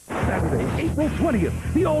Saturday, April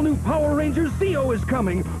 20th, the all-new Power Rangers Zeo is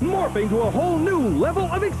coming, morphing to a whole new level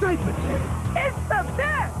of excitement. It's the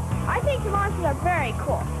best! I think the monsters are very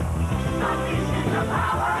cool.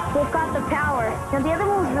 They've got the power. Now, the other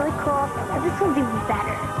one was really cool, but this one's even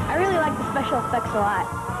better. I really like the special effects a lot.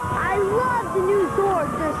 I love the new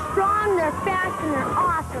Zords. They're strong, they're fast, and they're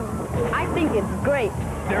awesome. I think it's great.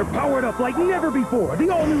 They're powered up like never before. The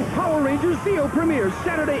all-new Power Rangers Zeo premieres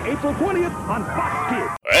Saturday, April 20th on Fox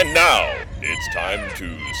Kids. And now, it's time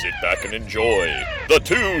to sit back and enjoy the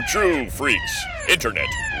Two True Freaks Internet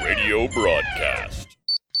Radio Broadcast.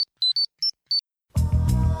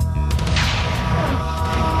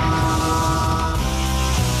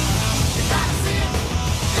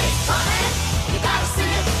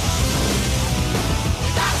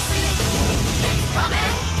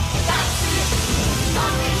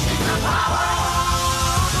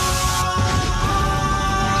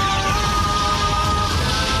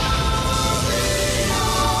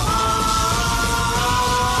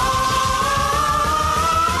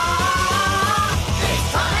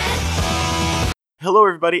 Hello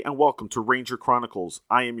everybody and welcome to Ranger Chronicles.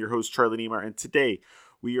 I am your host Charlie Niemeyer, and today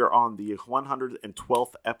we are on the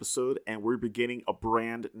 112th episode and we're beginning a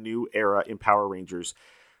brand new era in Power Rangers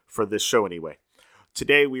for this show anyway.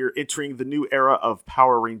 Today we are entering the new era of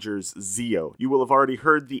Power Rangers Zeo. You will have already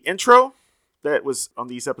heard the intro that was on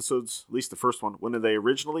these episodes, at least the first one, when they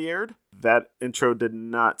originally aired. That intro did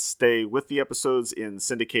not stay with the episodes in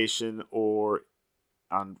syndication or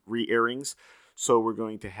on re-airings, so we're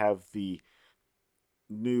going to have the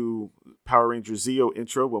new Power Rangers Zeo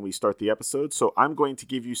intro when we start the episode. So I'm going to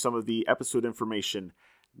give you some of the episode information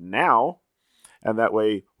now, and that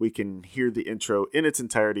way we can hear the intro in its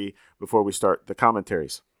entirety before we start the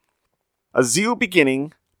commentaries. A Zeo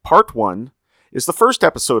Beginning Part 1 is the first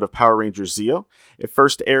episode of Power Rangers Zeo. It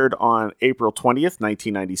first aired on April 20th,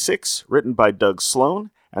 1996, written by Doug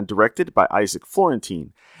Sloan and directed by Isaac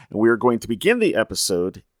Florentine. And we are going to begin the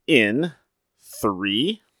episode in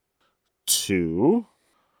 3, 2,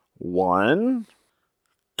 1,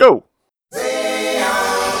 go!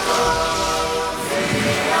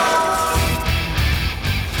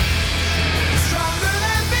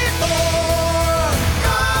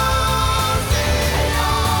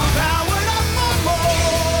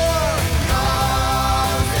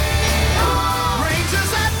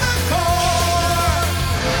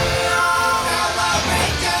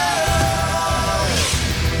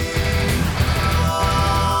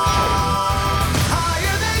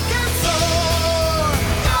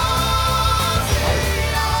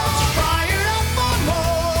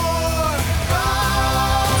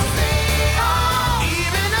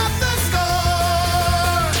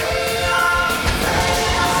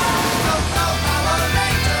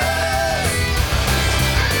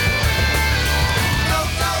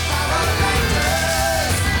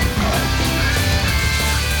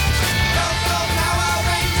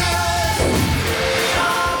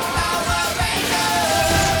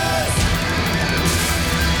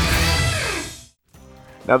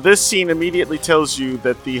 Now this scene immediately tells you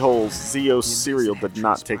that the whole Zeo serial did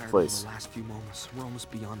not take place.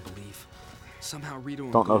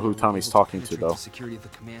 Don't know who Tommy's talking to though.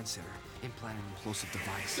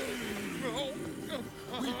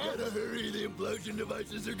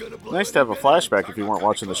 Nice to have a flashback if you weren't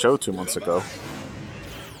watching the show 2 months ago.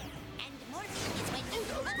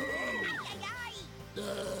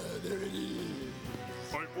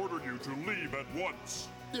 I ordered you to leave at once.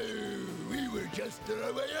 We were just on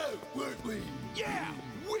our way out, weren't we? Yeah,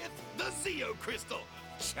 with the Zeo Crystal.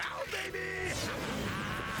 Ciao, baby!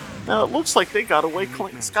 Now it looks like they got away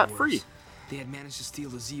scot-free. They had managed to steal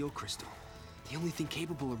the Zeo Crystal, the only thing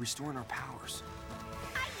capable of restoring our powers.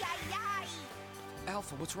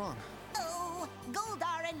 Alpha, what's wrong? Oh,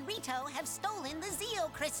 Goldar and Rito have stolen the Zeo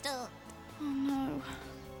Crystal. Oh no.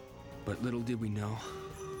 But little did we know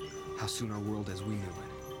how soon our world as we knew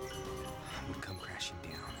it would come crashing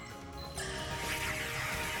down.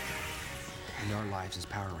 And our lives as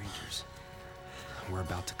Power Rangers were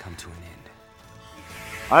about to come to an end.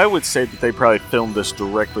 I would say that they probably filmed this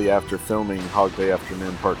directly after filming Hog Day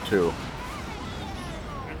Afternoon Part 2.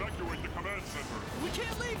 Evacuate the command center. We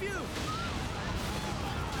can't leave you!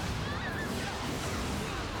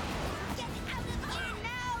 Get out of here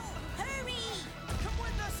now! Hurry! Come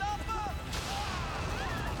with us, Alpha!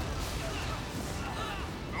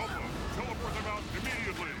 Alpha, teleport them out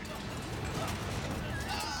immediately.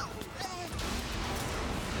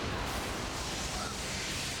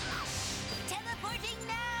 Teleporting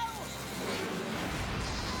now!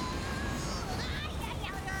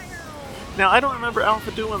 Now, I don't remember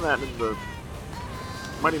Alpha doing that in the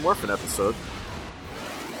Mighty Morphin episode.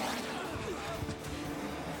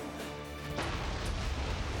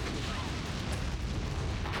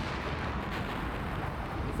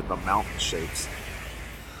 some mountain shapes.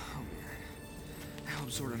 Oh man. I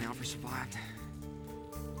hope Sword and Alpha survived.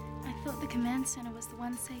 I thought the command center was the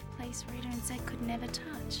one safe place Rita and Zed could never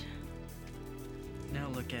touch. Now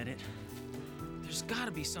look at it. There's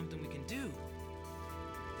gotta be something we can do.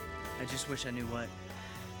 I just wish I knew what.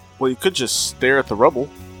 Well, you could just stare at the rubble.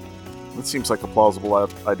 That seems like a plausible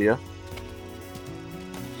idea.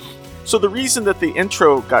 So the reason that the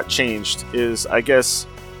intro got changed is, I guess,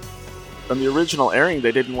 on the original airing,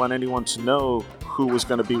 they didn't want anyone to know who was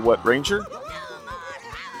going to be what ranger.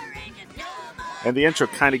 And the intro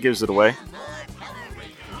kind of gives it away.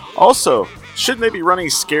 Also, shouldn't they be running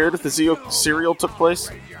scared if the Zeo serial took place?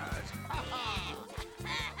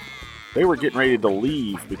 They were getting ready to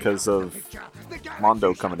leave because of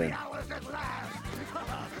Mondo coming in.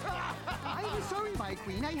 I'm sorry, my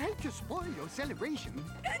queen. I hate to spoil your celebration.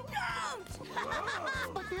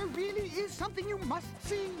 But there really is something you must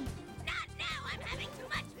see. Not now, I'm having too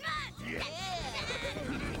much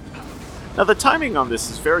fun. Now, the timing on this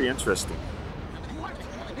is very interesting. What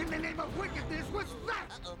in the name of wickedness was that?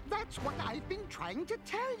 That's what I've been trying to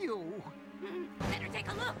tell you. Better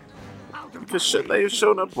take a look. Because shit, they have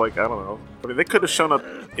shown up like, I don't know. I mean, they could have shown up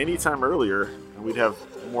any time earlier, and we'd have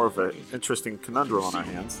more of an interesting conundrum on our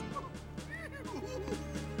hands.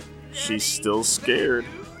 She's still scared.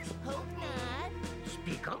 Hope not.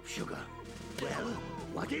 Speak up, Sugar. Well,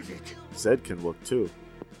 what is it? Zed can look too.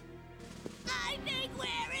 I think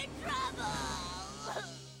we're in trouble.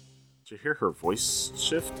 Did you hear her voice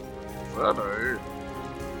shift? Brother.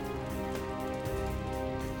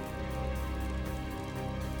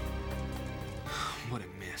 What a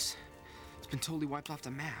mess. It's been totally wiped off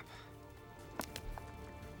the map.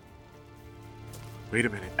 Wait a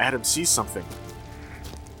minute, Adam sees something.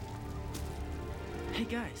 Hey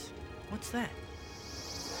guys, what's that?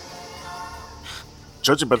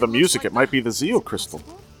 Judging by the music, it might be the Zeo crystal.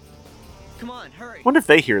 Come on, hurry. Wonder if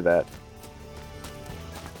they hear that.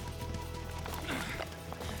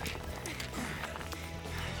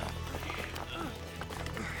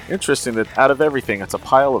 Interesting that out of everything, it's a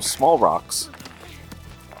pile of small rocks.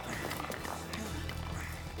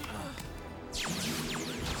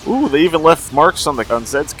 Ooh, they even left marks on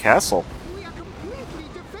Zed's castle. We are completely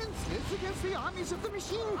defenseless against the armies of the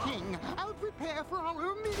Machine King. I'll prepare for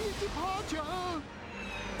our immediate departure.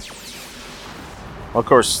 Well, of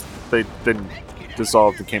course, they then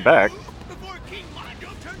dissolved and came back. Before King Mondo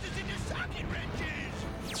turns us into socket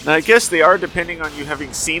wrenches. Now, I guess they are depending on you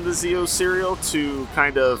having seen the Zeo serial to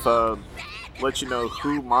kind of let you know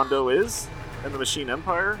who Mondo is in the Machine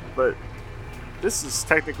Empire, but this is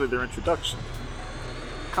technically their introduction.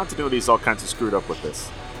 Continuity is all kinds of screwed up with this.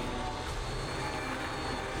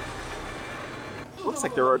 Looks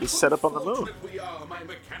like they're already set up on the moon. We are, my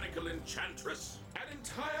mechanical enchantress. An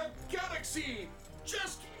entire galaxy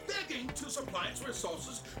just begging to supply its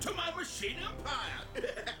resources to my machine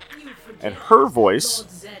empire. And her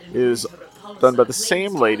voice is done by the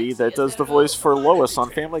same lady that does the voice for Lois on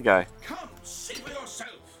Family Guy. Come, see for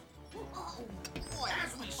yourself.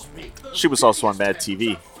 As we speak, the She was also on Mad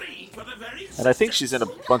TV. And I think she's in a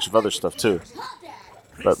bunch of other stuff too.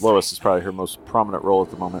 But Lois is probably her most prominent role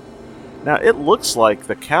at the moment. Now, it looks like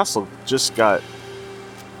the castle just got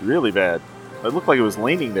really bad. It looked like it was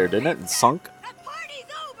leaning there, didn't it? And sunk.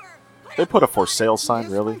 They put a for sale sign,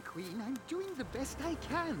 Yes, really? my queen, I'm doing the best I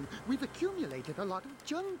can. We've accumulated a lot of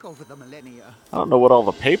junk over the millennia. I don't know what all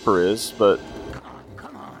the paper is, but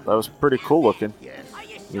that was pretty cool looking.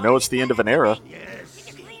 You know it's the end of an era.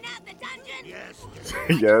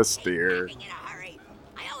 Yes, dear.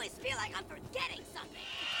 I always feel like I'm forgetting something.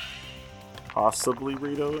 Possibly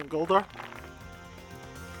Rito and Goldar?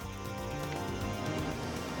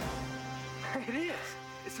 It is.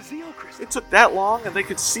 It's a Zeo crystal. It took that long and they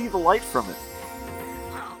could see the light from it.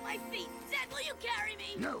 Oh, my feet. Zed, will you carry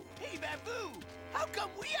me? No. Hey, Babu, how come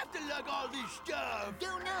we have to lug all this stuff?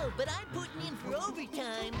 Don't know, but I'm putting in for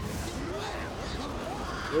overtime.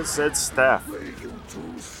 It said staff. Will you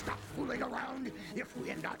two stop fooling around? If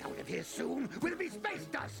we're not out of here soon, we'll be space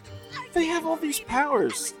dust. They have all these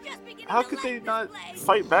powers. How could they not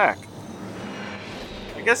fight back?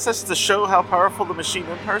 I guess that's to show how powerful the Machine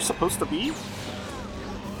Empire is supposed to be. On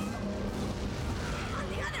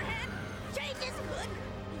the other hand, change is good.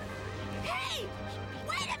 Hey!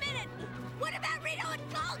 Wait a minute! What about Rito and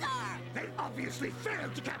Goldar? They obviously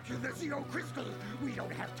failed to capture the Zeo crystal. We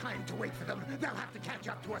don't have time to wait for them. They'll have to catch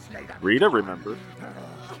up to us later. Rita remembered.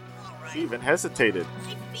 She even hesitated.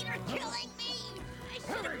 My feet are killing me! I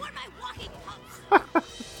should have worn my walking pumps.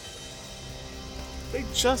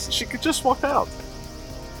 She could just walk out.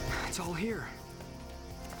 It's all here.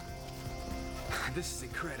 This is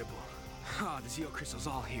incredible. Ah, the Zeo Crystal's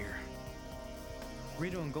all here.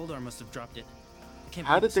 Rito and Goldar must have dropped it. Can't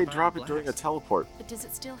How believe did they survived drop the it during a blast. teleport? But does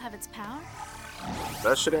it still have its power?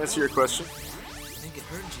 That should answer your question. I think it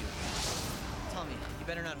hurt you. Tommy, you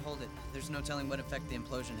better not hold it. There's no telling what effect the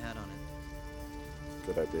implosion had on it.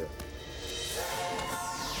 Good idea.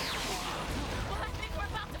 Well, I think we're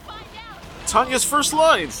about to find out. Tanya's first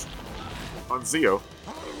lines on Zeo.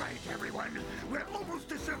 All right, everyone. We're almost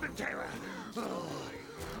to Serpentera. Oh,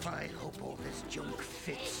 I hope all this junk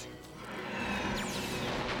fits.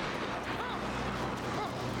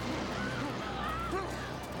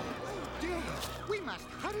 Dear, we must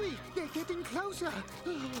hurry. They're getting closer.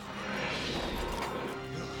 You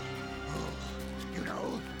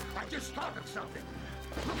know, I just thought of something.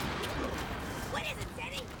 What is it,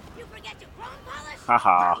 Teddy? You forget your chrome polish?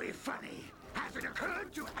 Haha. Very funny. Has it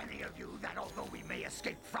occurred to any of you that although we may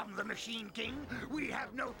escape from the Machine King, we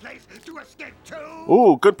have no place to escape to?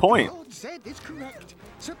 Ooh, good point. Lord Zed is correct.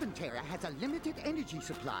 Serpentera has a limited energy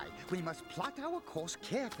supply. We must plot our course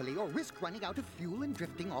carefully or risk running out of fuel and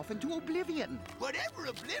drifting off into oblivion. Whatever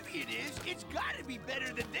Oblivion is, it's gotta be better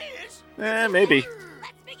than this. Maybe.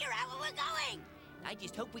 Let's figure out where we're going. I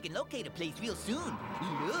just hope we can locate a place real soon.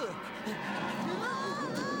 Look.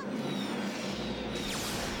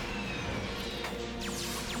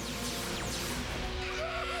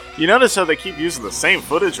 You notice how they keep using the same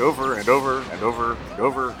footage over and over and over and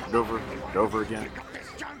over and over and over again?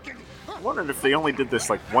 I'm wondering if they only did this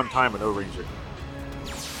like one time in O-Ranger.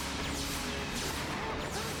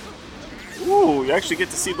 Ooh, you actually get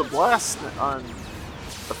to see the blast on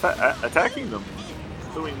attacking them.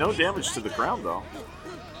 Doing no damage to the ground though.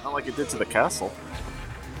 Not like it did to the castle.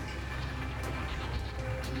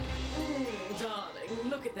 Darling,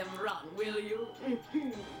 look at them run, will you?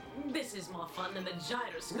 This is more fun than the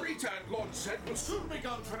gyroscope. Rita and Lord Zed will soon be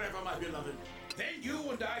gone forever, my beloved. Then you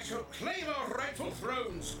and I shall claim our rightful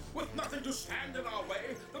thrones. With nothing to stand in our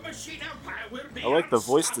way, the Machine Empire will be I like the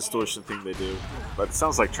voice unstoppable. distortion thing they do, but it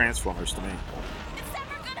sounds like Transformers to me. It's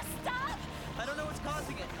never gonna stop. I don't know what's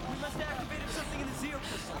causing it. We must have activated something in the Zeo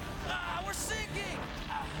Crystal. Ah, we're sinking!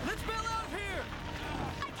 Let's bail out of here!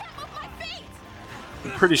 I can't move my feet.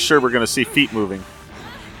 I'm pretty sure we're gonna see feet moving.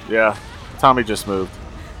 Yeah, Tommy just moved.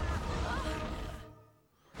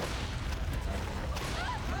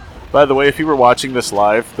 By the way, if you were watching this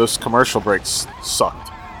live, those commercial breaks sucked.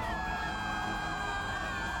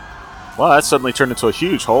 Wow, that suddenly turned into a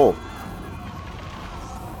huge hole.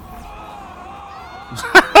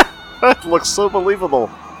 That looks so believable.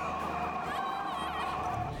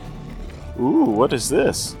 Ooh, what is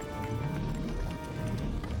this?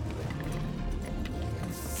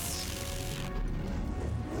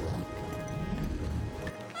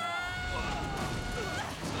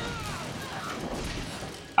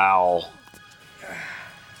 Ow.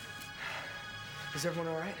 Is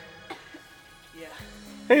everyone all right? Yeah.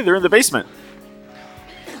 Hey, they're in the basement.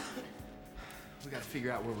 We gotta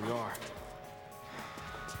figure out where we are.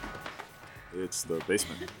 It's the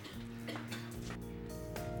basement.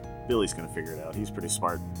 Billy's gonna figure it out. He's pretty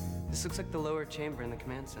smart. This looks like the lower chamber in the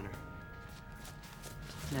command center.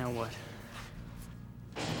 Now what?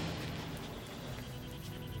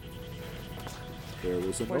 There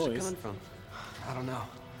was a Where's it noise. coming from? I don't know.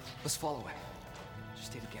 Let's follow it.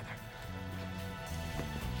 Just stay together.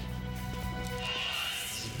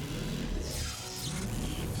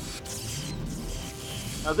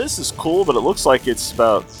 Now this is cool, but it looks like it's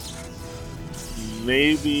about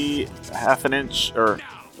maybe half an inch or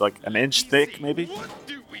like an inch thick, maybe. What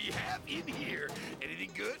do we have in here?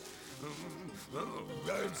 Anything good?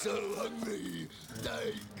 I'm so hungry.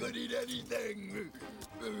 I could eat anything.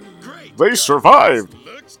 Great. They survived.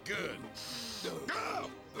 Looks good. Oh,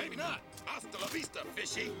 maybe not. Hasta la vista,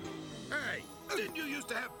 fishy. Hey, didn't you used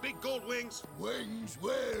to have big gold wings? Wings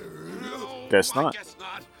where? No, Guess I not. guess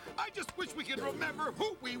not. I just wish we could remember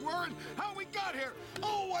who we were and how we got here.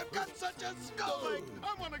 Oh, I've got such a stomach.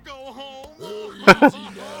 I want to go home.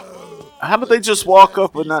 How did they just walk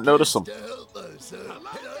up and not notice them? Help us. Hello,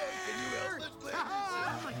 can you help us, please?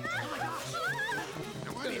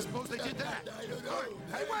 Now, why do you suppose they did that? I don't know.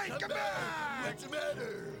 Hey, wait, come back. What's the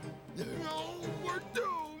matter? No, we're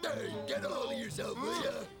doomed. Hey, get a hold of yourself, will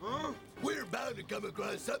ya? Huh? We're bound to come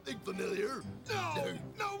across something familiar. No, Why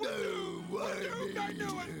we're doomed. I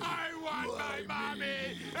knew it. I want my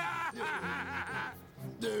mommy.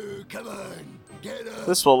 No, come on. Get up.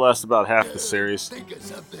 This will last about half the series. Think of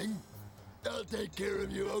something. I'll take care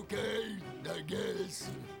of you, okay? I guess.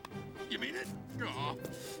 You mean it? Aw,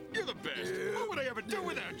 you're the best. What would I ever do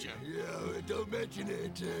without you? Yeah, don't mention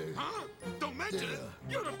it. Huh? Don't mention it?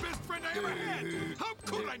 You're the best friend I ever had. How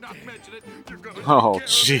could I not mention it? You're gonna take Oh, care of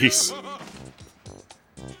jeez. me.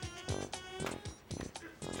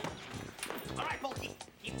 All right, Bulky,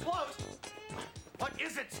 keep close. What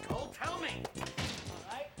is it, Skull? Tell me. All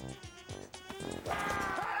right.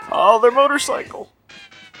 Oh, their motorcycle.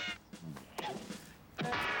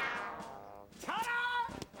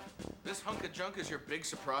 This hunk of junk is your big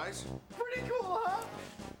surprise? Pretty cool, huh?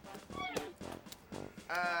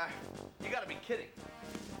 You gotta be kidding.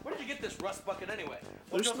 Where did you get this rust bucket anyway?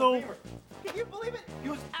 There's no... Can you believe it? He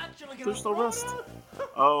was actually gonna There's no throw it rust. out.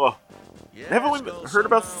 Oh. Haven't we heard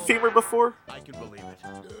about Femur before? I can believe it.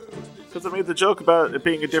 Because I made the joke about it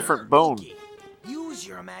being a different bone. Use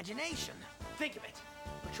your imagination. Think of it.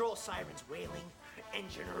 Patrol sirens wailing,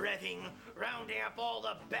 engine revving, rounding up all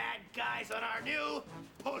the bad guys on our new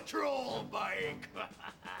patrol bike.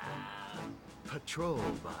 Patrol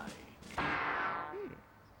bike. I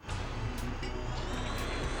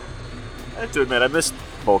have to admit, I missed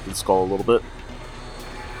Bulk and Skull a little bit.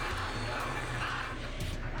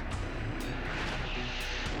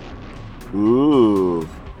 Ooh.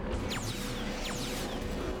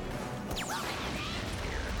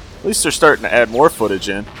 At least they're starting to add more footage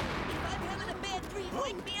in.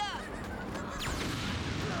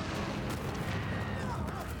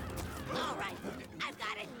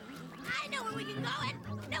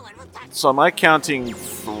 So am I counting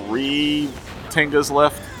 3 Tengas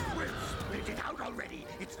left? Spit it out already.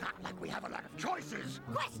 It's not like we have a lot of choices.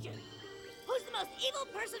 Question. Who's the most evil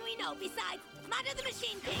person we know besides Mondo the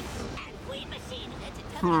Machine King and Queen Machine?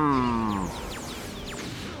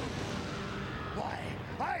 Why,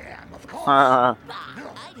 I am, of course. I'd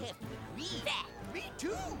have to read that. Me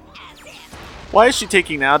too. As if. Why is she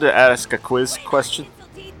taking now to ask a quiz question?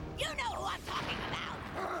 You know who I'm talking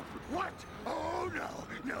about. What? Oh, no.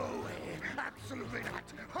 No way. Absolutely not.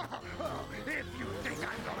 If you think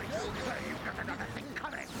I'm going to, you've got another thing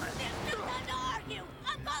coming. There's no time to argue.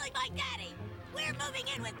 I'm calling my daddy. We're moving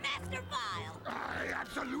in with Master Vile. I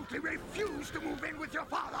absolutely refuse to move in with your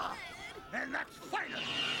father. And that's final.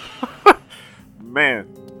 Man.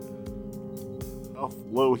 How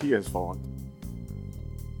low he has fallen.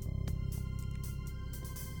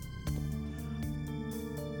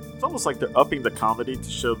 It's almost like they're upping the comedy to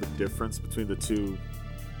show the difference between the two.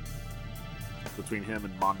 Between him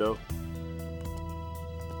and Mondo.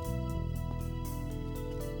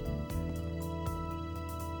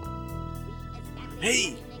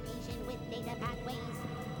 Hey!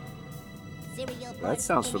 That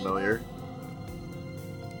sounds familiar.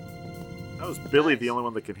 That was Billy, the only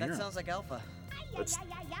one that can hear That him. sounds like Alpha. That's,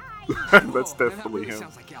 that's definitely him.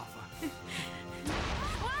 Sounds like Alpha.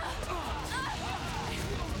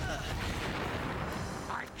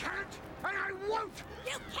 I can't, and I won't.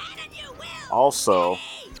 You can and you will. Also,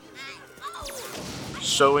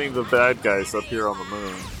 showing the bad guys up here on the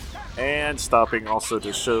moon. And stopping also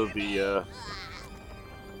to show the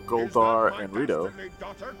Goldar and Rito.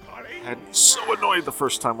 I'm so annoyed the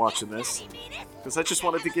first time watching this. Because I just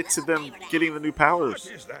wanted to get to them getting the new powers.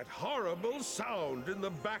 What is that horrible sound in the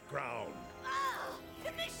background?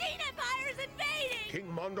 The Machine Empire is invading.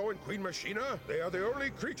 King Mondo and Queen Machina? They are the only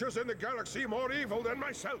creatures in the galaxy more evil than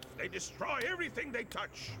myself. They destroy everything they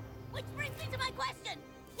touch. Which brings me to my question.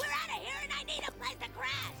 We're out of here and I need a place to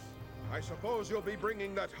crash. I suppose you'll be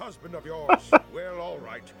bringing that husband of yours. Well, all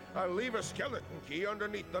right. I'll leave a skeleton key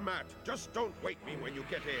underneath the mat. Just don't wake me when you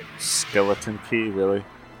get in. Skeleton key, really?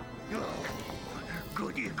 Oh,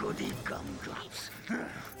 goody, goody gumdrops.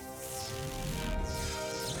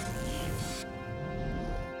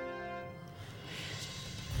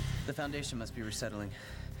 The Foundation must be resettling.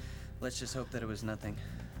 Let's just hope that it was nothing.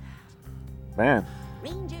 Man,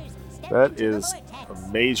 Rangers, step that into the is vortex. a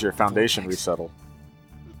major Foundation resettle.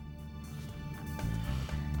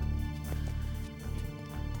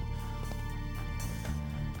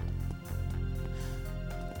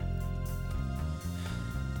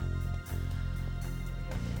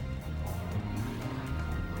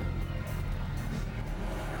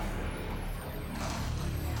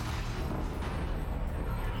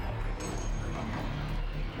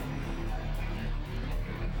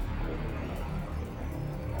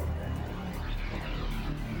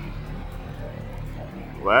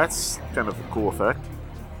 Well, that's kind of a cool effect.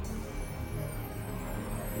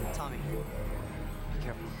 Tommy, be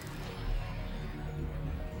careful.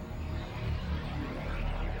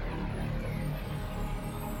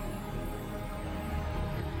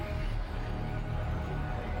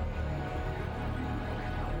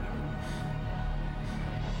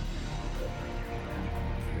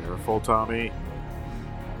 Careful, Tommy.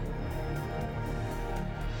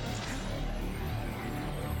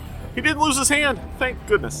 He didn't lose his hand. Thank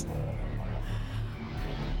goodness.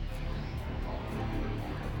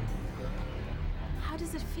 How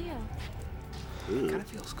does it feel? It kind of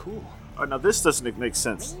feels cool. Oh, now this doesn't make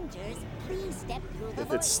sense. Rangers, please step through the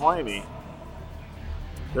If it's vortex. slimy,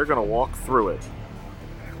 they're going to walk through it.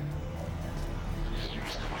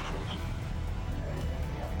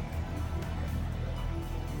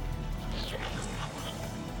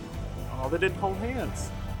 Oh, they didn't hold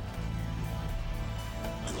hands.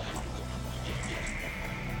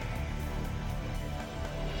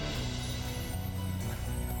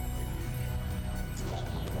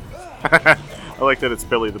 I like that it's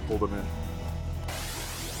Billy that pulled him in.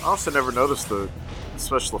 I also never noticed the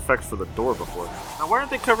special effects for the door before. Now, why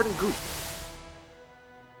aren't they covered in goop?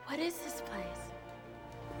 What is this place?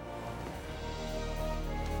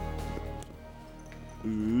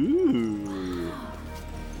 Ooh.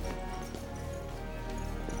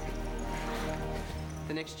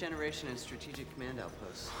 The next generation and strategic command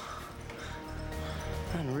outpost.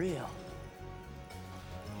 Unreal.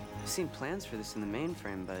 I've seen plans for this in the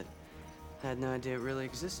mainframe, but I had no idea it really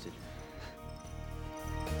existed.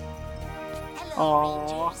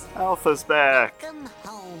 Aww, Alpha's back. Welcome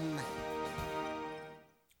home.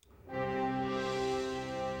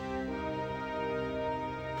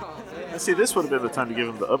 I see this would have been the time to give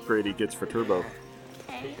him the upgrade he gets for Turbo.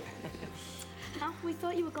 Hey. Oh, we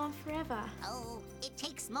thought you were gone forever. Oh, it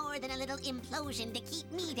takes more than a little implosion to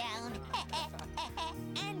keep me down.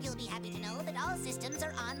 And you'll be happy to know that all systems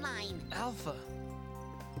are online. Alpha.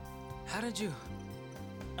 How did you...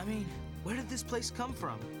 I mean, where did this place come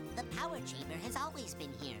from? The power chamber has always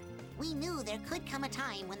been here. We knew there could come a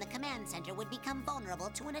time when the command center would become vulnerable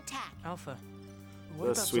to an attack. Alpha. What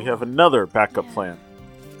Yes, about we Zora? have another backup plan.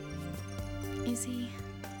 Is he?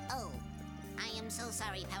 Oh, I am so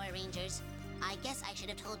sorry, Power Rangers. I guess I should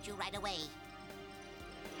have told you right away.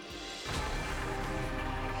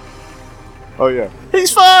 Oh yeah,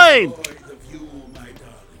 he's fine. Enjoy the view, my darling.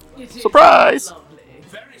 It is Surprise! lovely.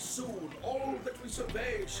 Very soon, all that we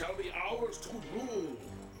survey shall be ours to rule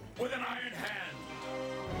with an iron hand.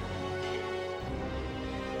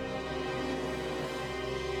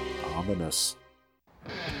 Ominous.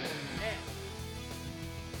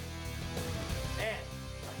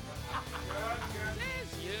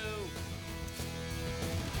 There's you.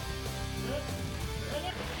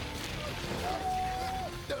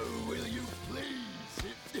 No, will you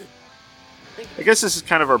please? I guess this is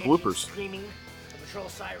kind of our bloopers. Screaming, the patrol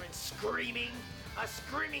sirens screaming,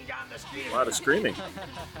 screaming down the street. A lot of screaming.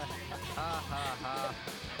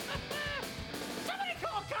 Somebody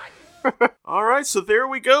call cut! All right, so there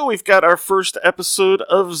we go. We've got our first episode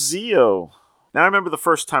of Zeo. Now, I remember the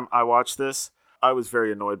first time I watched this, I was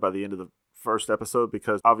very annoyed by the end of the first episode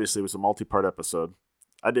because obviously it was a multi-part episode.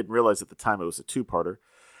 I didn't realize at the time it was a two-parter.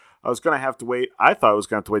 I was going to have to wait. I thought I was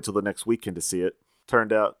going to have to wait till the next weekend to see it.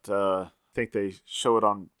 Turned out, I think they show it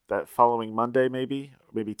on that following Monday, maybe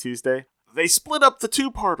Tuesday. They split up the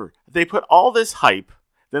two-parter. They put all this hype,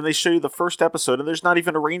 then they show you the first episode, and there's not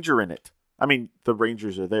even a Ranger in it. I mean, the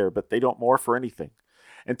Rangers are there, but they don't morph or anything.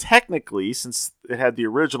 And technically, since it had the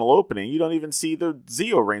original opening, you don't even see the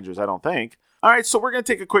Zeo Rangers, I don't think. All right, so we're going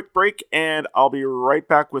to take a quick break, and I'll be right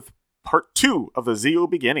back with part 2 of the Zeo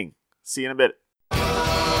beginning. See you in a bit.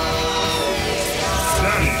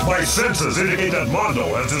 Daddy, my senses indicate that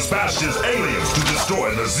Mondo has dispatched his aliens to destroy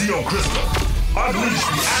the Zeo Crystal. Unleash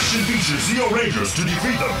the action-featured Zeo Rangers to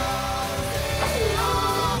defeat them.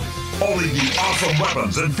 Only the awesome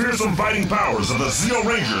weapons and fearsome fighting powers of the Zeo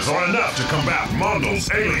Rangers are enough to combat Mondo's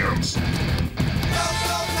aliens.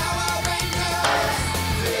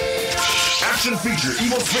 Action-feature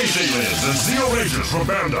evil space aliens and Zeo Rangers from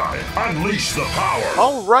Bandai. Unleash the power.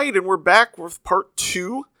 All right, and we're back with part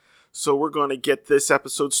 2. So we're going to get this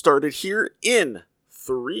episode started here in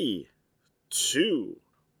 3, 2,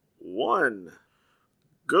 1,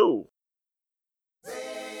 go.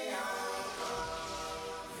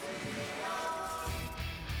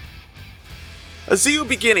 A Zeo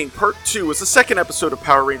Beginning Part 2 is the second episode of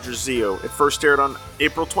Power Rangers Zeo. It first aired on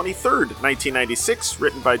April 23rd, 1996,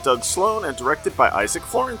 written by Doug Sloan and directed by Isaac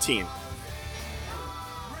Florentine.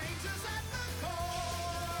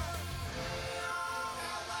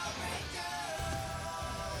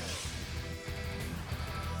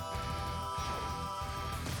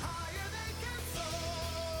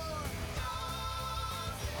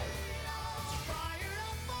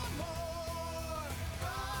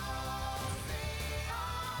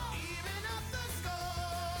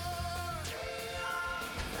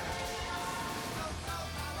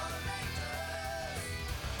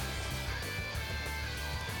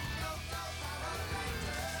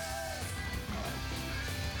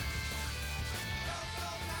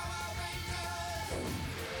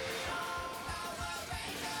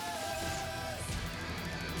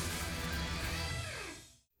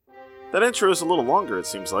 That intro is a little longer, it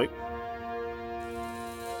seems like.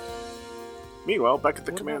 Meanwhile, back at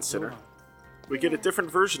the command center, we get a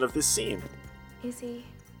different version of this scene. Is he?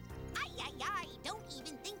 Don't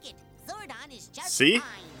even think it. Zordon is just See? fine.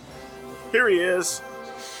 Here he is.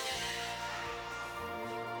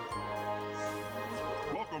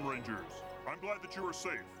 Welcome, Rangers. I'm glad that you are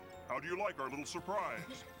safe. How do you like our little surprise?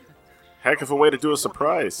 Heck of a way to do a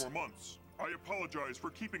surprise. For months. I apologize for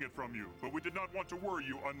keeping it from you, but we did not want to worry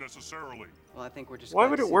you unnecessarily. Well, I think we're just. Why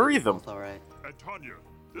would it worry them? All right. And Tanya,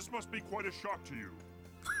 this must be quite a shock to you.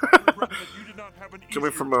 I regret that you did not have an Coming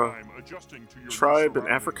easier from a time adjusting to your new tribe in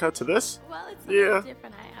surroundings. Africa to this? Well, it's a little Yeah.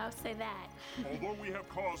 different, I'll say that. Although we have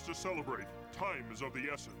cause to celebrate, time is of the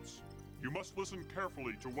essence. You must listen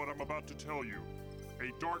carefully to what I'm about to tell you.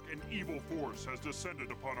 A dark and evil force has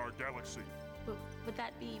descended upon our galaxy. Would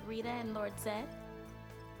that be Rita and Lord Zed?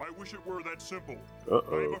 I wish it were that simple.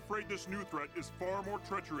 Uh-oh. I am afraid this new threat is far more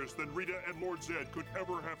treacherous than Rita and Lord Zed could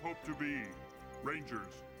ever have hoped to be.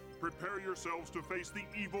 Rangers, prepare yourselves to face the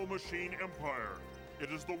evil machine empire.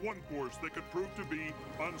 It is the one force that could prove to be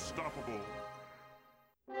unstoppable.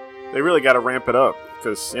 They really got to ramp it up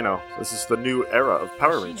because, you know, this is the new era of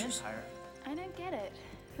Power Rangers. I don't get it.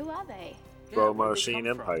 Who are they? The Machine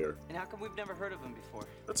Empire. And how come we've never heard of them before?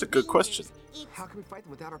 That's a good question. How can we fight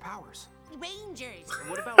them without our powers? Rangers.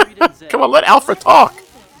 What about Rita and Zed? Come on, let Alpha talk.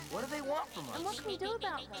 What do they want from us? And what can we do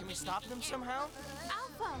about them? Can we stop them somehow?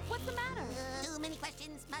 Alpha, what's the matter? Too many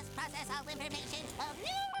questions. Must process all information.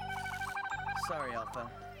 Sorry,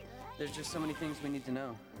 Alpha. There's just so many things we need to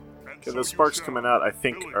know. Okay, the sparks coming out, I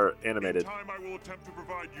think, Billy, are animated. In time, I will attempt to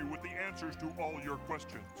provide you with the answers to all your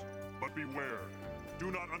questions. But beware. Do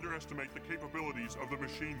not underestimate the capabilities of the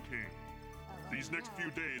Machine King. These next few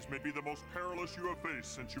days may be the most perilous you have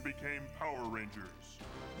faced since you became Power Rangers.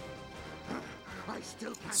 I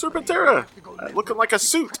still can't Serpentera, looking like a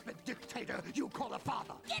suit. dictator you call a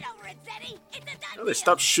father. Get over it, Zeddy. It's a done Oh, they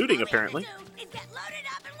stopped shooting, apparently. Is get loaded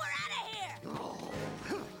up and we're out of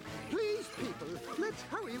here. Please, people, let's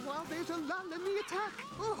hurry while there's a lull in the attack.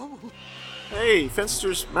 Oh. Hey,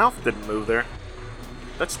 Finster's mouth didn't move there.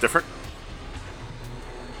 That's different.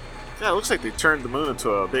 Yeah, it looks like they turned the moon into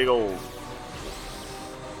a big old,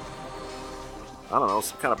 I don't know,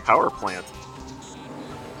 some kind of power plant.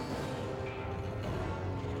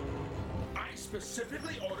 I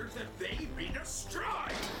specifically ordered that they be destroyed.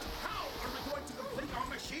 How are we going to complete our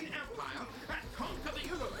machine empire and conquer the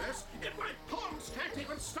universe if my pawns can't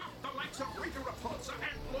even stop the likes of Rita Repulsa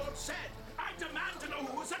and Lord Zed? I demand to know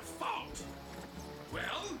who is at fault.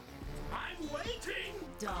 Well, I'm waiting.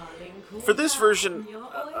 Darling, For this version,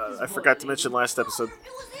 I forgot to mention last episode,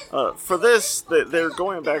 for this, they're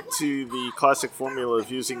going back to the classic formula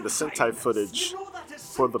of using the Sentai footage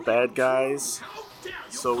for the bad guys,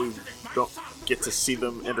 so we don't get to see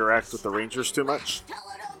them interact with the Rangers too much.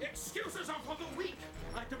 Excuses are for the weak.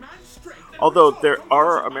 I demand strength. Although there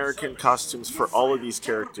are American costumes for all of these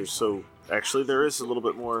characters, so actually there is a little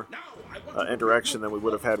bit more interaction than we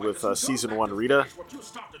would have had with Season 1 Rita.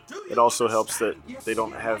 It also helps that they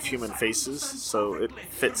don't have human faces, so it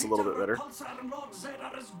fits a little bit better.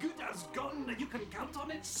 You can count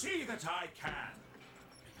on it. See that I can.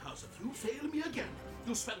 Because if you fail me again,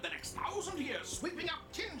 you'll spend the next 1,000 years sweeping up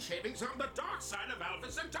tin shavings on the dark side of Alpha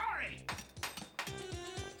Centauri.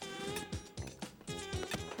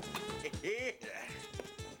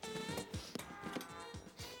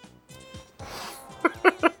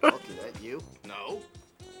 Okay, that you? No.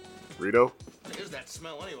 Rito? What is that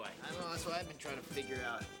smell anyway? I don't know, that's what I've been trying to figure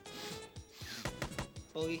out.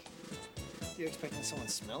 Bully, you expecting someone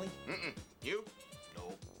smelly? Mm-mm. You?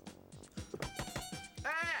 No.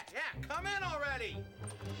 Yeah, come in already!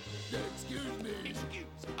 Excuse me. Excuse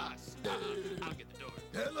us. I'll get the door.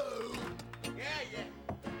 Hello. Yeah.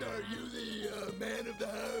 Are you the man of the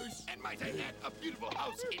house? And might I add, a beautiful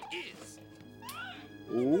house it is.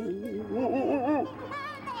 Ooh.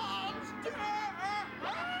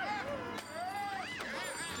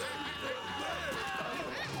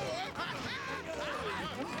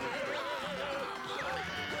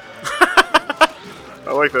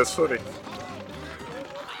 I like that, it's funny.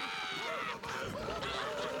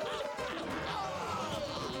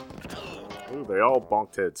 Ooh, they all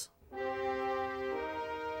bonked heads.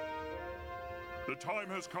 The time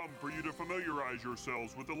has come for you to familiarize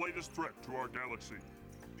yourselves with the latest threat to our galaxy.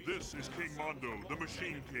 This is King Mondo, the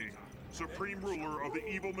Machine King, supreme ruler of the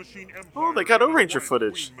evil machine empire. Oh, they got O-Ranger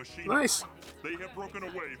footage. Nice. They have broken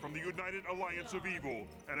away from the United Alliance of Evil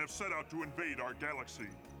and have set out to invade our galaxy.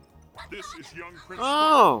 This is young Prince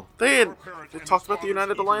Oh, they Sparkle, talked about the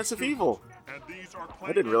United Alliance of Evil. and these are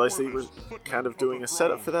I didn't realize they were kind of doing a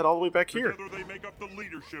setup for that all the way back here. Together they make up the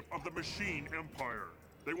leadership of the Machine Empire.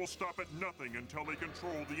 They will stop at nothing until they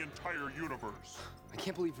control the entire universe. I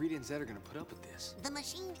can't believe Rita and Zed are gonna put up with this. The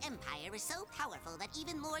Machine Empire is so powerful that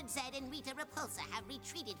even Lord Zed and Rita Repulsa have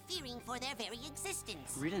retreated, fearing for their very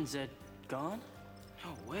existence. Rita and Zed gone?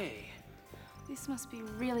 No way. This must be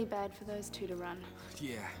really bad for those two to run.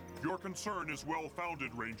 Yeah. Your concern is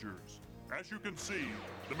well-founded, Rangers. As you can see,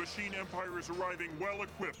 the Machine Empire is arriving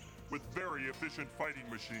well-equipped with very efficient fighting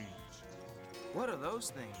machines. What are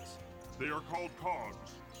those things? They are called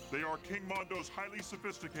cogs. They are King Mondo's highly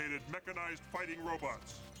sophisticated mechanized fighting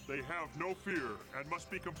robots. They have no fear and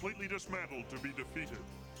must be completely dismantled to be defeated.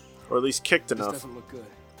 Or at least kicked This enough. doesn't look good.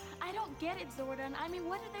 I don't get it, Zordon. I mean,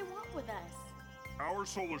 what do they want with us? Our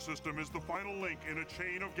solar system is the final link in a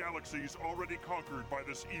chain of galaxies already conquered by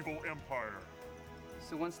this evil empire.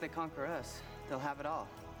 So once they conquer us, they'll have it all.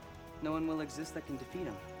 No one will exist that can defeat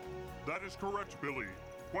them. That is correct, Billy.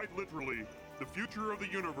 Quite literally, the future of the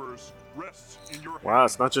universe rests in your Wow,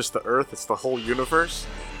 it's not just the Earth, it's the whole universe.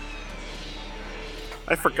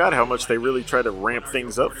 I forgot how much they really try to ramp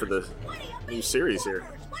things up for the new series here.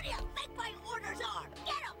 What do you think my orders are?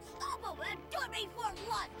 Get them, stop them, and do it before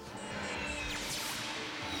lunch!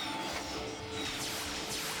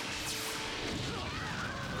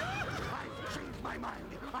 I've changed my mind.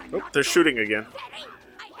 Oh, they're shooting again. Teddy,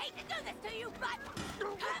 I hate to do this to you, but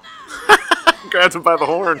come on! Grabs him by the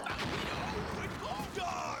horn.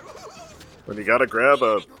 When you gotta grab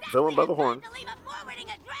a villain by the horn. To leave a forwarding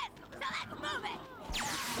address, so let's move it!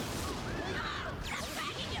 Stop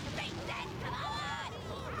dragging your feet, then, come on!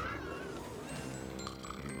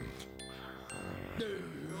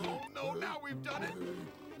 Oh no, now we've done it.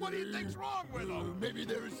 What do you think's wrong with them? Maybe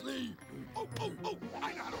they're asleep. Oh,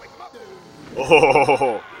 I know how to wake them up.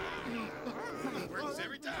 Oh, Works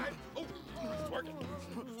every time. Oh, it's working.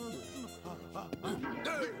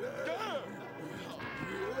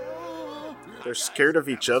 they're scared of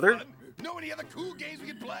each other? Know any other cool games we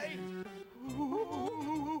could play?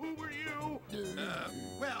 Who were you?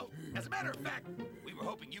 Well, as a matter of fact, we were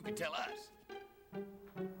hoping you could tell us.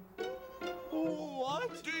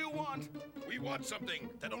 What do you want? We want something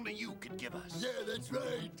that only you could give us. Yeah, that's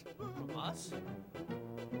right. Us?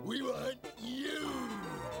 We want you.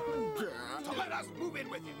 To let us move in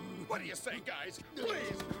with you. What do you say, guys?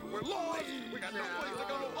 Please, we're lost. We got no place to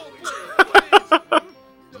go. Oh,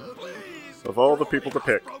 please, please. Of all the people to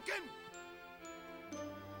pick. Broken?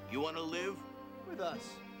 You want to live with us?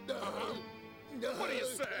 No. What do you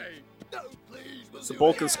say? No, please. We'll So do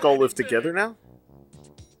Bulk and Skull live together now?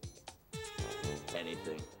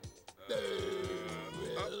 Anything.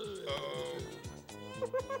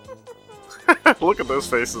 Look at those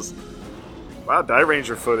faces. Wow, Die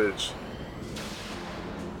Ranger footage.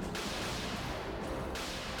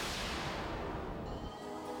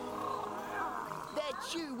 That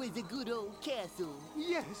sure was a good old castle.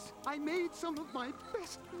 Yes, I made some of my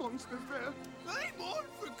best monsters there. I'm on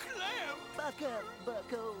for Clam. Buck up,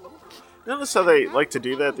 bucko. Notice how they like to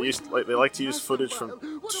do that? They like to use footage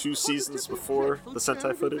from 2 seasons before the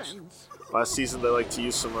Sentai footage. Last season they like to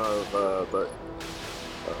use some of the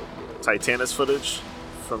Titanus footage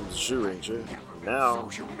from Zhu Ranger. Now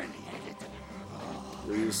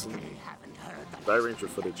they're using Die Ranger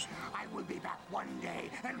footage. I will be back one day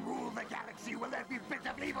and rule the galaxy with every bit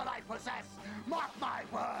of evil I possess. Mark my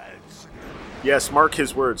words. Yes, mark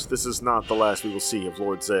his words. This is not the last we will see of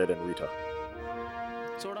Lord Zed and Rita.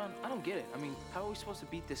 Zordon, I don't get it. I mean, how are we supposed to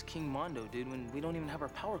beat this King Mondo, dude, when we don't even have our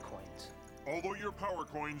power coins? Although your power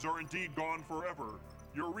coins are indeed gone forever,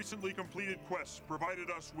 your recently completed quests provided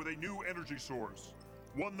us with a new energy source.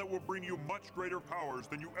 One that will bring you much greater powers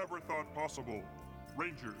than you ever thought possible.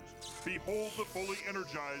 Rangers, behold the fully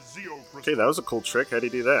energized Zeo crystal. Okay, that was a cool trick. How'd he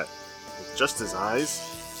do that? With just his eyes?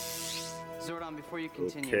 Zordon, before you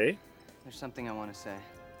continue, Okay. there's something I want to say.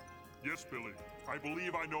 Yes, Billy. I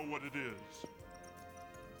believe I know what it is.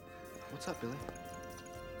 What's up, Billy?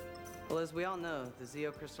 Well, as we all know, the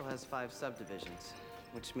Zeo Crystal has 5 subdivisions,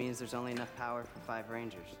 which means there's only enough power for 5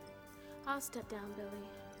 Rangers. I'll step down, Billy.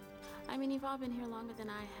 I mean, you've all been here longer than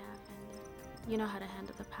I have, and you know how to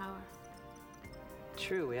handle the power.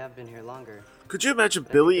 True, we have been here longer. Could you imagine I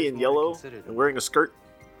think Billy there's in more to yellow consider and than wearing a skirt?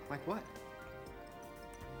 Like what?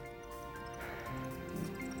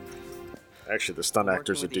 Actually, the stunt Working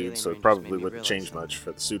actor's a with the alien dude, so it rangers probably made me wouldn't realize change something. much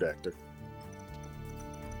for the suit actor.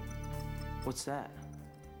 What's that?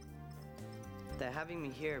 That having me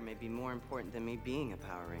here may be more important than me being a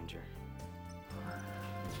Power Ranger.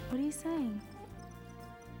 What are you saying?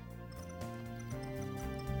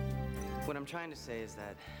 What I'm trying to say is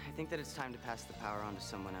that I think that it's time to pass the power on to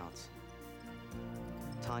someone else.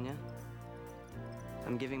 Tanya,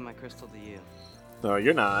 I'm giving my crystal to you. No,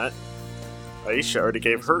 you're not. Aisha already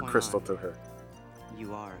gave her crystal to her.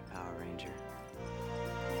 You are a Power Ranger.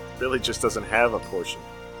 Billy just doesn't have a portion.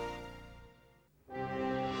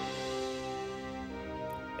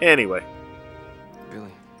 Anyway.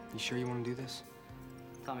 Billy, you sure you want to do this?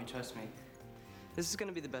 Tommy, trust me. This is going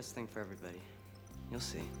to be the best thing for everybody. You'll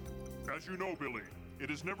see. As you know, Billy, it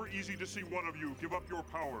is never easy to see one of you give up your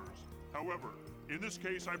powers. However, in this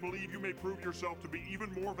case, I believe you may prove yourself to be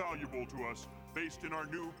even more valuable to us, based in our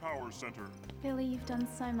new power center. Billy, you've done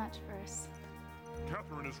so much for us.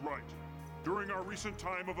 Catherine is right. During our recent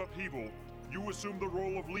time of upheaval, you assumed the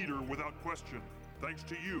role of leader without question. Thanks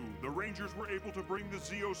to you, the Rangers were able to bring the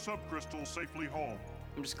Zeo subcrystal safely home.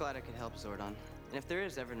 I'm just glad I could help, Zordon. And if there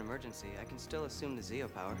is ever an emergency, I can still assume the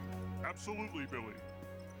Zeo power. Absolutely, Billy.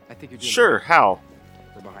 I think you're doing Sure, how?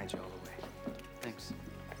 We're behind you all the way. Thanks.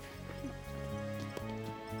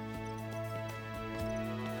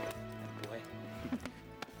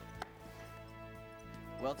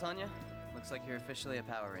 Well, Tanya, looks like you're officially a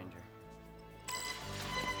Power Ranger.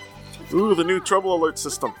 Ooh, the new trouble alert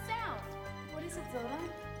system. What is it, Zordon?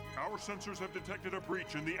 Our sensors have detected a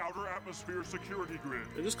breach in the outer atmosphere security grid.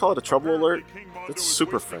 They just call it a trouble alert? King Mondo That's is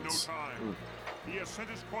Super wasting Friends. No time. He has sent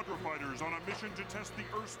his quadrifighters on a mission to test the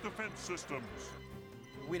Earth's defense systems.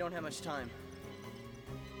 We don't have much time.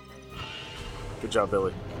 Good job,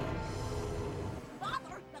 Billy.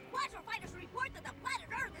 Father, the quadrifighters report that the planet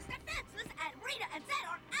Earth is defenseless and Rita and Zed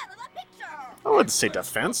are out of the picture. I wouldn't say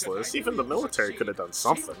defenseless. Even the military could have done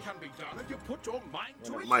something.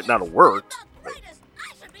 Well, it might not have worked. I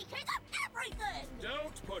should be king of everything.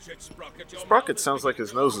 Don't push it, Sprocket. Your Sprocket mouth sounds like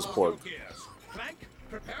his nose is plugged. Clank,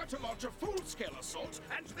 prepare to launch a full-scale assault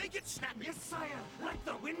and make it snappy. Yes, sire. Like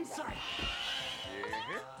the wind, sire.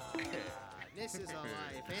 This is a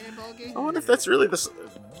lie. If ain't it, Bulky? I wonder if that's really the...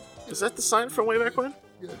 Is that the sign from way back when?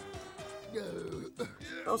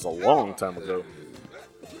 That was a long time ago.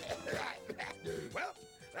 Well,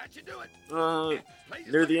 that should do it.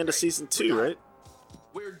 Near the end of season 2, right?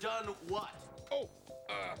 We're done what? Oh,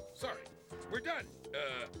 sorry. We're done.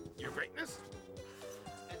 Your Greatness?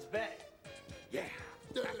 It's Bay. Yeah.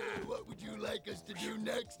 What would you like us to do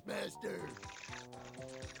next, Master?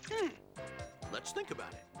 Let's think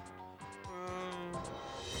about it.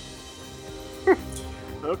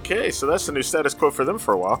 Okay, so that's the new status quo for them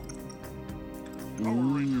for a while.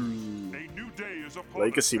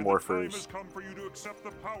 Legacy morphers. Has come for you to accept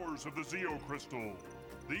the powers of the Zeo Crystal.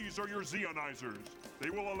 These are your Zeonizers. They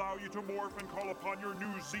will allow you to morph and call upon your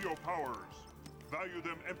new Zeo powers. Value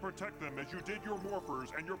them and protect them as you did your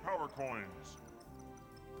morphers and your power coins.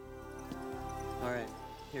 Alright,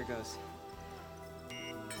 here goes.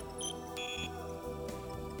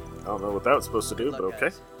 I don't know what that was supposed to do, but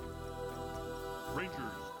okay. Rangers,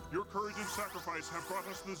 your courage and sacrifice have brought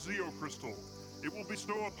us the Zeo Crystal. It will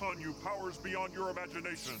bestow upon you powers beyond your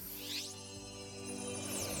imagination.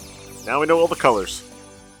 Now we know all the colors.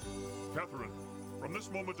 Catherine, from this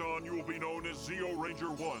moment on, you will be known as Zeo Ranger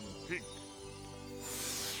 1, Pink.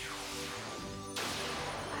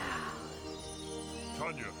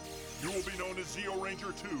 Tanya, you will be known as Zeo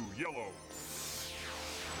Ranger 2, Yellow.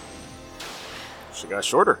 She got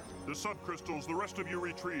shorter. The subcrystals the rest of you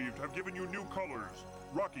retrieved have given you new colors.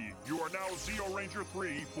 Rocky, you are now Zeo Ranger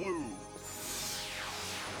 3, Blue.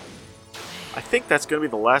 I think that's going to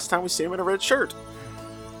be the last time we see him in a red shirt.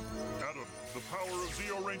 Adam, the power of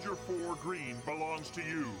Zeo Ranger 4, Green, belongs to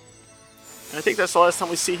you. And I think that's the last time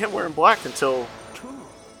we see him wearing black until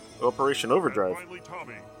Operation Overdrive. And finally,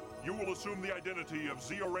 Tommy, you will assume the identity of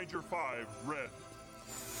Zeo Ranger 5, Red.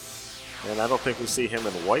 And I don't think we see him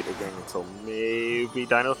in white again until maybe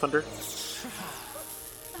Dino Thunder.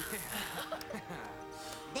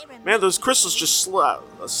 Man, those crystals just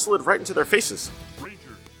slid right into their faces.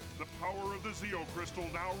 Rangers, the power of the Zeo Crystal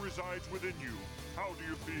now resides within you. How do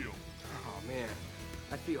you feel? Oh man,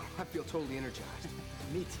 I feel totally energized.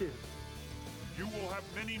 Me too. You will have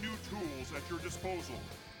many new tools at your disposal.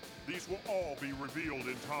 These will all be revealed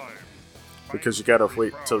in time. Because you gotta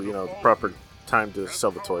wait till, the proper time to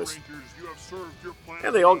sell the toys.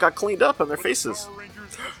 And they all got cleaned up on their faces.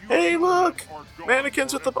 Hey, look!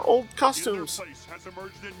 Mannequins with the old costumes. Has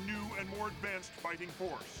emerged a new and more advanced fighting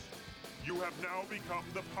force. You have now become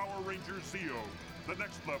the Power Ranger Zeo, the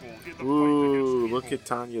next level in the Ooh, fight against look evil. at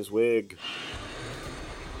Tanya's wig.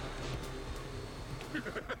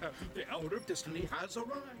 The hour of destiny has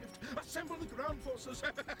arrived. Assemble the ground forces.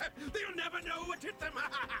 They'll never know what hit them.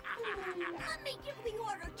 Let me give the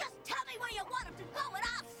order. Just tell me where you want them to go and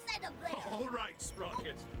I'll send them there. All right,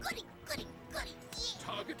 Sprocket. Goody, goody, goody. Yeah.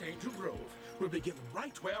 Target Angel Grove. We'll begin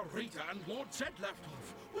right where Rita and Lord Zed left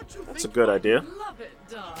off. What do you That's a think? good idea. Love it,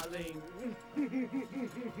 darling. Good.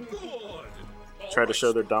 Try to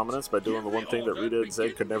show their dominance by doing the one thing that Rita and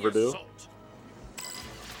Zed could never do.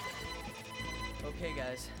 Okay,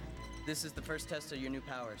 guys. This is the first test of your new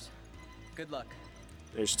powers. Good luck.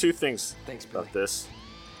 There's two things about this.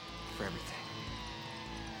 For everything.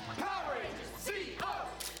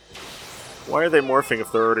 Why are they morphing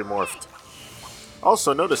if they're already morphed?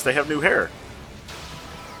 Also, notice they have new hair.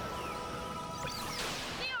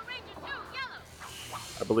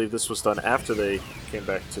 I believe this was done after they came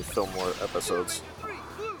back to film more episodes.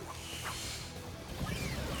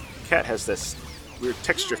 Cat has this weird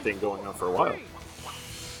texture thing going on for a while.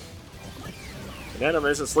 And Adam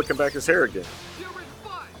isn't slicking back his hair again.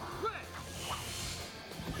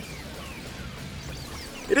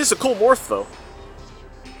 It is a cool morph, though.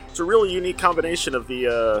 It's a really unique combination of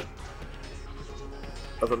the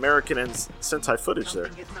of American and Sentai footage there.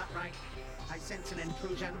 Something is not right. I sense an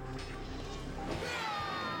intrusion.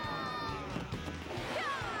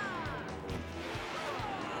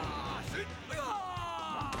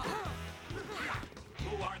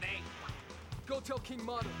 Who are they? Go tell King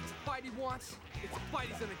Mondo it's a fight he wants, it's a fight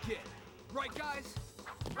he's gonna get. Right, guys?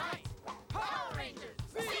 Right. Power Rangers,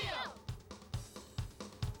 Zeo!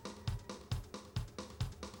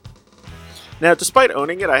 Now, despite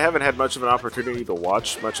owning it, I haven't had much of an opportunity to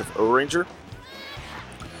watch much of O-Ranger.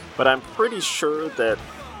 But I'm pretty sure that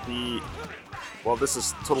well, this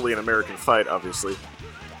is totally an American fight, obviously.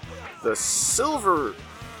 The silver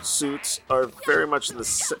suits are very much in the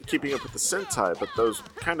keeping up with the Sentai, but those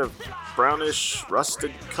kind of brownish,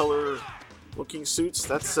 rusted color looking suits,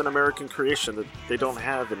 that's an American creation that they don't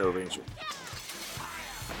have in O-Ranger.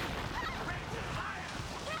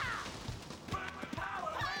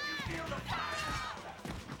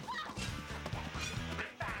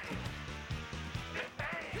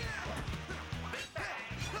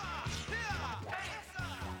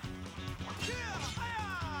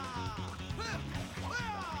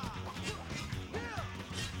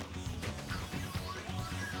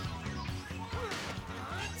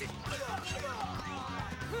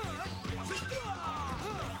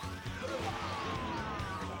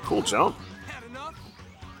 Cool jump. Had enough?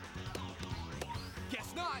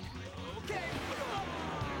 Guess not. Okay.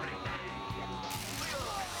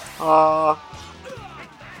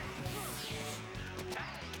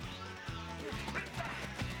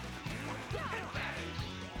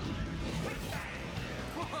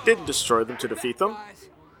 Didn't destroy them to defeat them.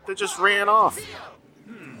 They just ran off.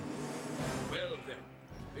 Well then,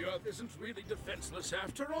 the Earth isn't really defenseless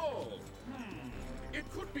after all. It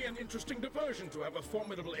could be an interesting diversion to have a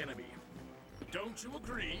formidable enemy. Don't you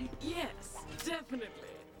agree? Yes,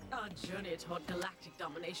 definitely. Our journey toward galactic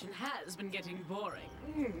domination has been getting boring.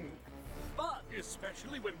 Fun.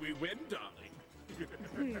 Especially when we win, darling.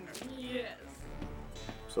 Yes.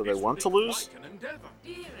 So they want to lose? Quite an endeavor.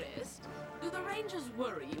 Dearest, do the Rangers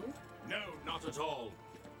worry you? No, not at all.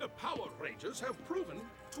 The Power Rangers have proven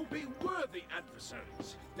to be worthy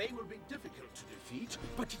adversaries. They will be difficult to defeat,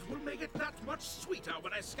 but it will make it that much sweeter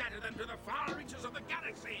when I scatter them to the far reaches of the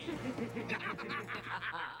galaxy.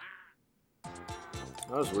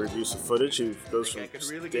 That was a weird use of footage. He goes from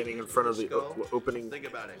standing in front of the opening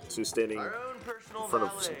to standing in front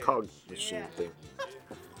of some cog machine thing.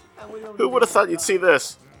 Who would have thought you'd see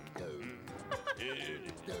this?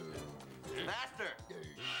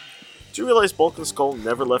 Do you realize Bulk and Skull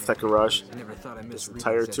never left that garage? I never thought I missed this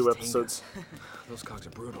entire Zed's 2 Tenga. episodes. Those cogs are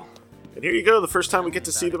brutal. And here you go, the first time we get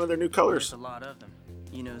to see them in their new colors. There's a lot of them.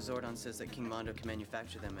 You know, Zordon says that King Mondo can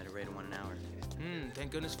manufacture them at a rate of 1 an hour.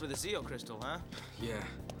 Thank goodness for the Zeo crystal, huh? Yeah.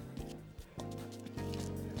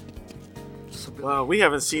 Wow, we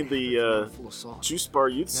haven't seen the Juice Bar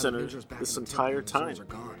Youth Center this entire time.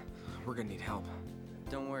 We're gonna need help.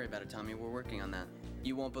 Don't worry about it, Tommy. We're working on that.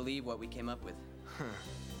 You won't believe what we came up with.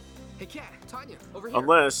 Hey, Kat, Tanya, over here.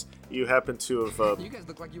 Unless you happen to have, you guys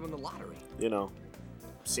look like you won the lottery. you know,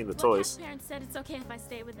 seen the Well, toys. Kat's parents said it's okay if I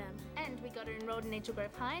stay with them. And we got her enrolled in Angel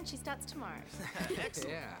Grove High, and she starts tomorrow. Excellent.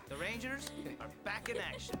 Yeah. The Rangers are back in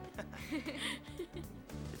action.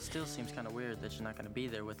 It still seems kind of weird that you're not going to be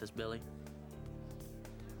there with us, Billy.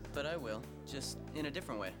 But I will, just in a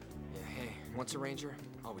different way. Yeah, hey, once a ranger,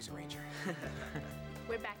 always a ranger.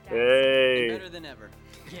 We're back down. Hey. And better than ever.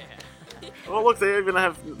 Yeah. Oh, look, they even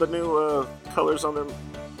have the new colors on their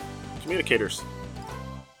communicators.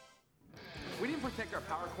 We didn't protect our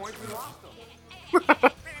power coins, we lost them.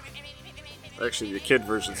 Actually, the kid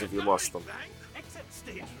versions if you lost them. Except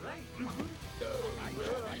stage right.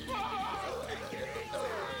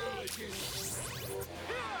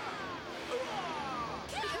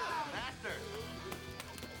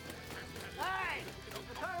 Hey!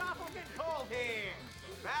 Turn off, we're getting cold here!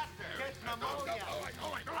 Faster! Get pneumonia!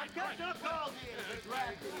 I got too cold here!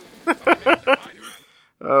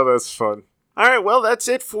 Oh, that's fun. Alright, well, that's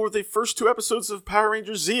it for the first 2 episodes of Power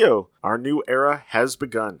Rangers Zeo. Our new era has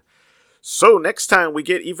begun. So, next time we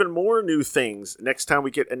get even more new things. Next time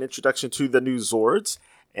we get an introduction to the new Zords,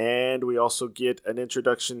 and we also get an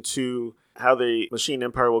introduction to how the Machine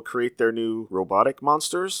Empire will create their new robotic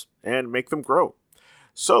monsters and make them grow.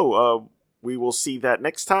 So, we will see that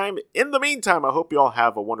next time. In the meantime, I hope you all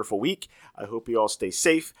have a wonderful week. I hope you all stay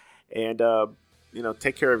safe and,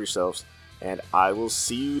 take care of yourselves. And I will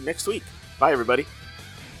see you next week. Bye, everybody.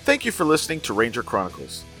 Thank you for listening to Ranger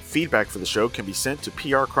Chronicles. Feedback for the show can be sent to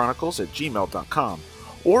prchronicles@gmail.com,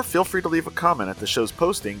 or feel free to leave a comment at the show's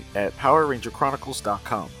posting at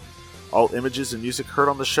powerrangerchronicles.com. All images and music heard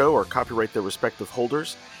on the show are copyright their respective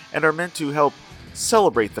holders and are meant to help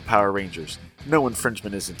celebrate the Power Rangers. No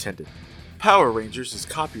infringement is intended. Power Rangers is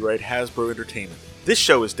copyright Hasbro Entertainment. This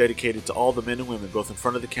show is dedicated to all the men and women, both in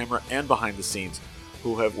front of the camera and behind the scenes,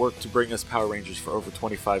 who have worked to bring us Power Rangers for over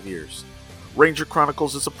 25 years. Ranger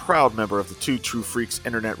Chronicles is a proud member of the Two True Freaks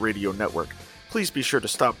Internet Radio Network. Please be sure to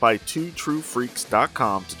stop by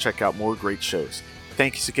twotruefreaks.com to check out more great shows.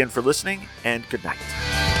 Thanks again for listening, and good night.